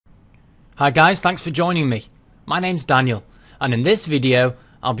Hi guys, thanks for joining me. My name's Daniel, and in this video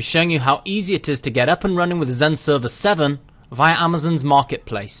I'll be showing you how easy it is to get up and running with Zend Server 7 via Amazon's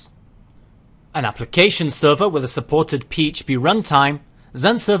marketplace. An application server with a supported PHP runtime,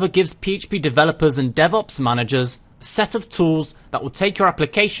 Zend Server gives PHP developers and DevOps managers a set of tools that will take your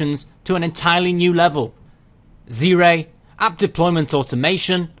applications to an entirely new level. Z-Ray, app deployment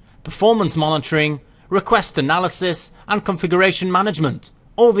automation, performance monitoring, request analysis, and configuration management.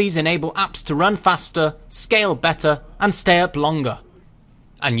 All these enable apps to run faster, scale better, and stay up longer.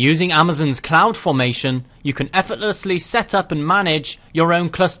 And using Amazon's CloudFormation, you can effortlessly set up and manage your own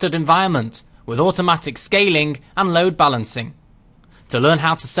clustered environment with automatic scaling and load balancing. To learn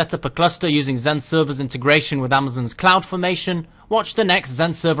how to set up a cluster using Zend Server's integration with Amazon's CloudFormation, watch the next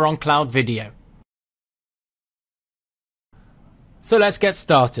Zend Server on Cloud video. So let's get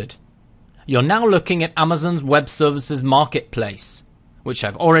started. You're now looking at Amazon's Web Services Marketplace, which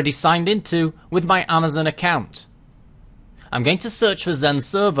I've already signed into with my Amazon account. I'm going to search for Zend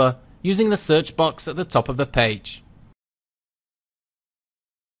Server using the search box at the top of the page.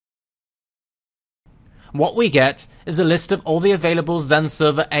 What we get is a list of all the available Zend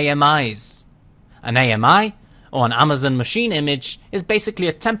Server AMIs. An AMI, or an Amazon machine image, is basically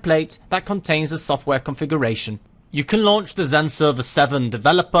a template that contains a software configuration. You can launch the Zend Server 7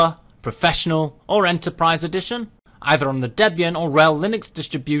 Developer, Professional, or Enterprise Edition, either on the Debian or RHEL Linux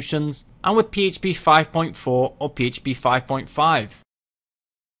distributions, and with PHP 5.4 or PHP 5.5.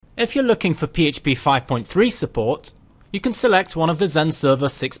 If you're looking for PHP 5.3 support, you can select one of the Zend Server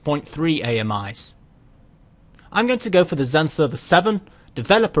 6.3 AMIs. I'm going to go for the Zend Server 7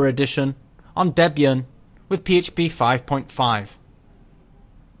 Developer Edition on Debian with PHP 5.5.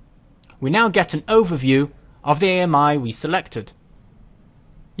 We now get an overview of the AMI we selected.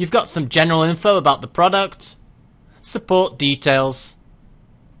 You've got some general info about the product, support details,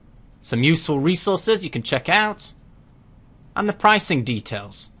 some useful resources you can check out, and the pricing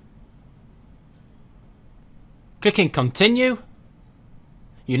details. Clicking Continue,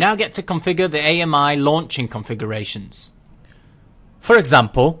 you now get to configure the AMI launching configurations. For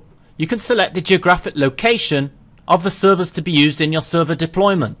example, you can select the geographic location of the servers to be used in your server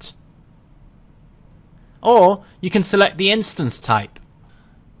deployment. Or you can select the instance type.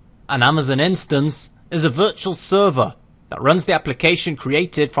 An Amazon instance is a virtual server that runs the application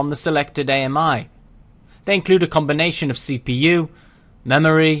created from the selected AMI. They include a combination of CPU,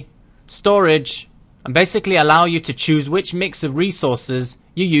 memory, storage, and basically allow you to choose which mix of resources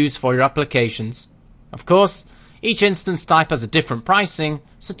you use for your applications. Of course, each instance type has a different pricing,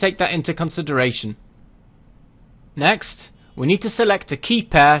 so take that into consideration. Next, we need to select a key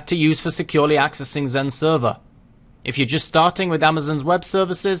pair to use for securely accessing Zend Server. If you're just starting with Amazon's Web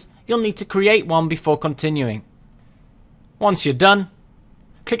Services, you'll need to create one before continuing. Once you're done,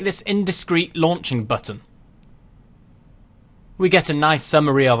 click this indiscreet launching button. We get a nice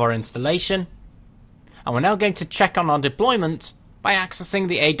summary of our installation, and we're now going to check on our deployment by accessing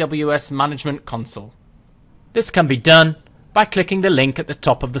the AWS Management Console. This can be done by clicking the link at the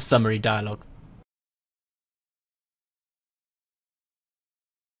top of the summary dialog.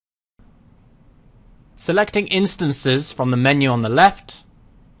 Selecting instances from the menu on the left,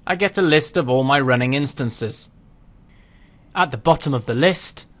 I get a list of all my running instances. At the bottom of the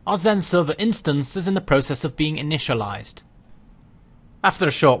list, our Zend Server instance is in the process of being initialized. After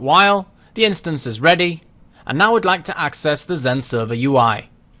a short while, the instance is ready, and now I'd like to access the Zend Server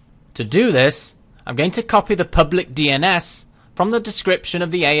UI. To do this, I'm going to copy the public DNS from the description of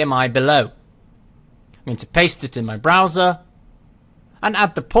the AMI below. I'm going to paste it in my browser, and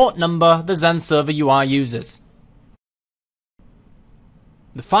add the port number the Zend Server UI uses.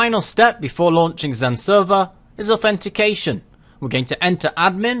 The final step before launching Zend Server is authentication. We're going to enter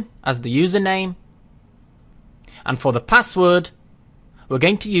admin as the username, and for the password, we're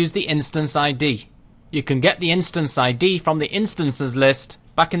going to use the instance ID. You can get the instance ID from the instances list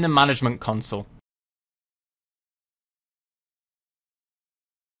back in the management console.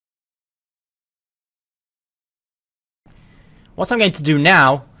 What I'm going to do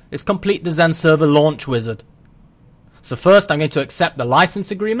now is complete the Zend Server launch wizard. So first I'm going to accept the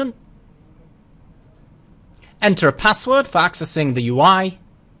license agreement, enter a password for accessing the UI,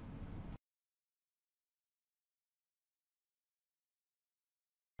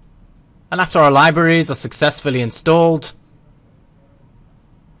 and after our libraries are successfully installed,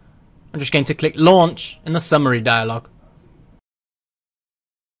 I'm just going to click Launch in the summary dialog.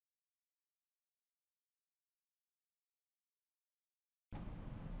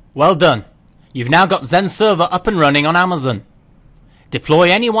 Well done! You've now got Zend Server up and running on Amazon. Deploy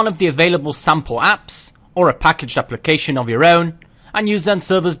any one of the available sample apps or a packaged application of your own and use Zend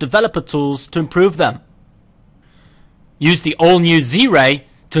Server's developer tools to improve them. Use the all-new Z-Ray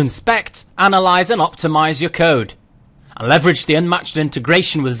to inspect, analyze, and optimize your code. And leverage the unmatched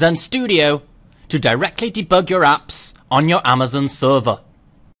integration with Zend Studio to directly debug your apps on your Amazon server.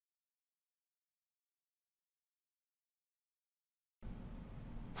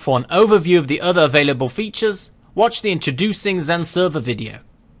 For an overview of the other available features, watch the Introducing Zend Server video.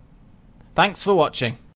 Thanks for watching.